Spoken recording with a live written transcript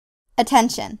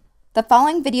Attention! The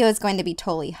following video is going to be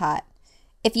totally hot.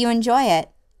 If you enjoy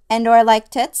it, and/or like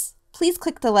tits, please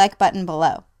click the like button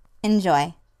below.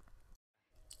 Enjoy!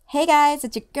 Hey guys,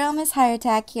 it's your girl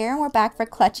MsHeartAttack here, and we're back for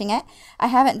clutching it. I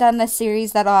haven't done this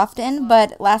series that often,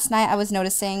 but last night I was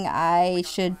noticing I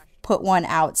should put one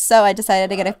out, so I decided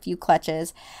to get a few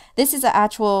clutches. This is an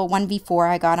actual 1v4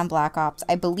 I got on Black Ops.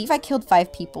 I believe I killed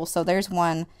 5 people, so there's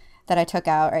one that I took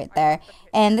out right there.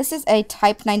 And this is a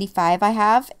Type 95 I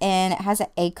have, and it has an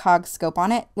ACOG scope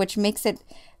on it, which makes it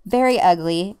very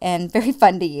ugly and very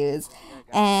fun to use.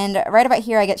 And right about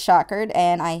here I get shockered,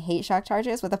 and I hate shock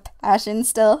charges with a passion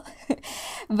still.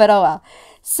 But oh well.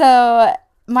 So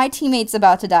my teammate's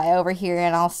about to die over here,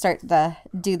 and I'll start to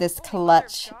do this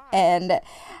clutch. And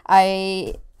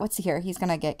what's here? He's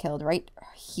gonna get killed right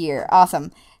here.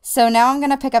 Awesome. So now I'm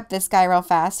gonna pick up this guy real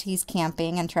fast. He's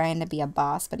camping and trying to be a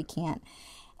boss, but he can't.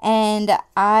 And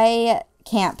I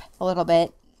camp a little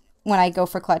bit when I go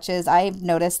for clutches. I've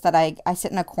noticed that I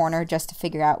sit in a corner just to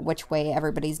figure out which way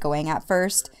everybody's going at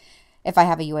first. If I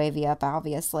have a UAV up,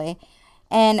 obviously.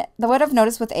 And what I've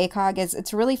noticed with ACOG is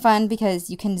it's really fun because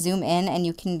you can zoom in and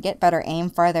you can get better aim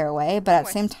farther away, but at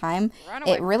the same time,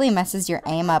 it really messes your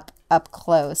aim up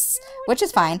close, which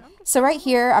is fine. So right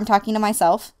here, I'm talking to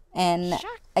myself, and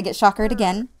I get shockered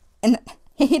again, and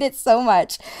I hate it so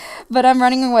much. But I'm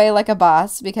running away like a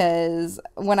boss because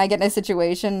when I get in a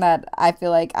situation that I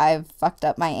feel like I've fucked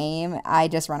up my aim, I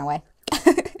just run away.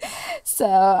 So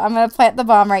I'm going to plant the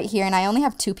bomb right here, and I only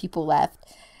have 2 people left.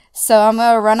 So I'm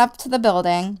going to run up to the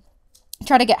building,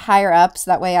 try to get higher up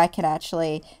so that way I could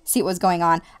actually see what was going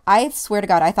on. I swear to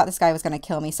God, I thought this guy was going to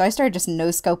kill me. So I started just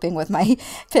no-scoping with my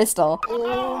pistol.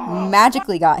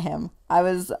 Magically got him.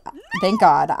 Thank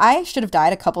God. I should have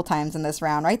died a couple times in this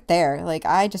round right there. Like,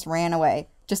 I just ran away.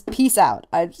 Just peace out.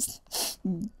 I just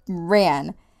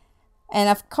ran. And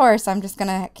of course, I'm just going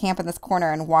to camp in this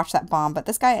corner and watch that bomb. But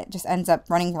this guy just ends up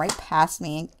running right past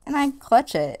me, and I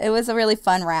clutch it. It was a really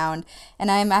fun round, and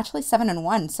I'm actually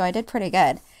 7-1, so I did pretty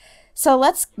good. So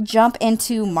let's jump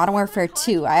into Modern Warfare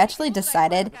 2. I actually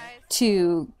decided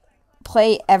to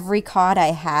play every COD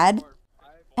I had,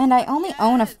 and I only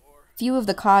own a few of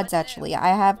the CODs actually. I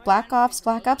have Black Ops,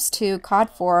 Black Ops 2, COD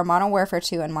 4, Modern Warfare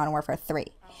 2, and Modern Warfare 3.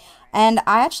 And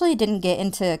I actually didn't get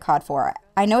into COD 4.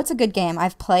 I know it's a good game,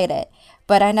 I've played it,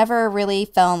 but I never really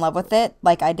fell in love with it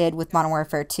like I did with Modern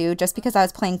Warfare 2, just because I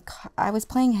was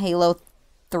playing Halo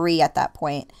 3 at that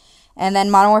point. And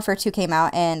then Modern Warfare 2 came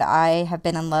out, and I have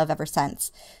been in love ever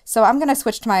since. So I'm going to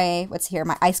switch to my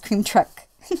ice cream truck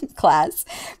class,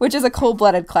 which is a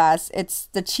cold-blooded class. It's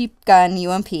the cheap gun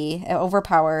UMP,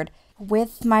 overpowered,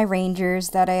 with my Rangers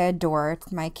that I adore,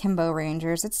 my Kimbo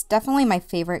Rangers. It's definitely my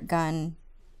favorite gun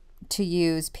to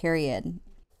use, period.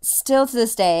 Still to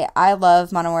this day, I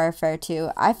love Modern Warfare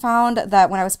 2. I found that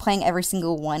when I was playing every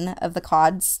single one of the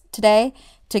CODs today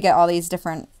to get all these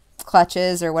different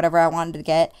clutches or whatever I wanted to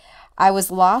get, I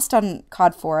was lost on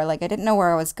COD 4. Like, I didn't know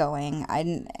where I was going.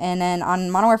 And then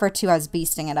on Modern Warfare 2, I was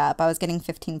beasting it up. I was getting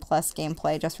 15 plus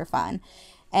gameplay just for fun.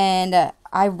 And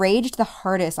I raged the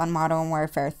hardest on Modern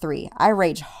Warfare 3. I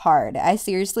rage hard. I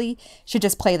seriously should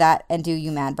just play that and do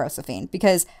You Mad Brosephine,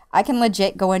 because I can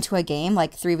legit go into a game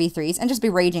like 3v3s and just be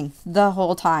raging the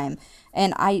whole time.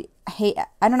 And I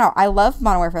don't know, I love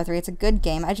Modern Warfare 3. It's a good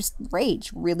game. I just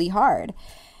rage really hard.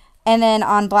 And then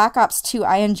on Black Ops 2,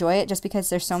 I enjoy it just because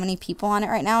there's so many people on it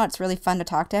right now. It's really fun to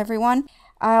talk to everyone.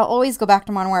 I'll always go back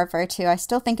to Modern Warfare 2. I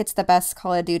still think it's the best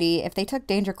Call of Duty. If they took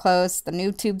Danger Close, the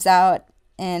new tubes out,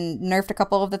 and nerfed a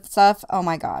couple of the stuff, oh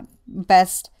my God,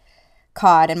 best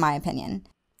COD in my opinion.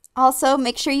 Also,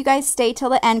 make sure you guys stay till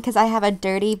the end because I have a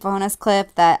dirty bonus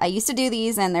clip that I used to do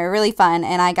these and they're really fun,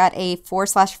 and I got a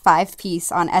 4/5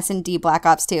 piece on S&D Black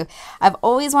Ops 2. I've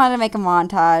always wanted to make a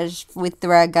montage with the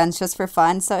red guns just for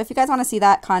fun, so if you guys want to see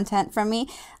that content from me,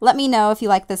 let me know if you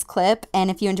like this clip,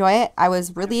 and if you enjoy it, I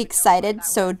was really excited,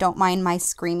 so don't mind my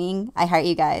screaming. I heart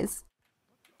you guys.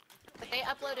 But they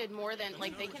uploaded more than,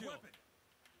 like, they can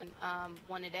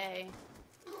one a day.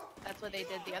 That's what they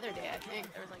did the other day, I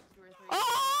think. There was like 2 or 3.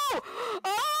 Oh!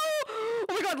 Oh! Oh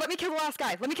my God, let me kill the last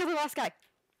guy. Let me kill the last guy.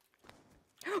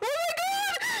 Oh my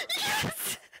God!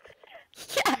 Yes!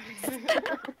 Yes! I'm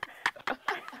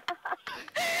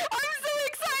so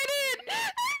excited!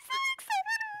 I'm so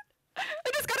excited!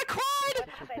 I just got a quad!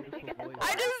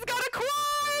 I just got a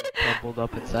quad! Bubbled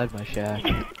up inside my shack.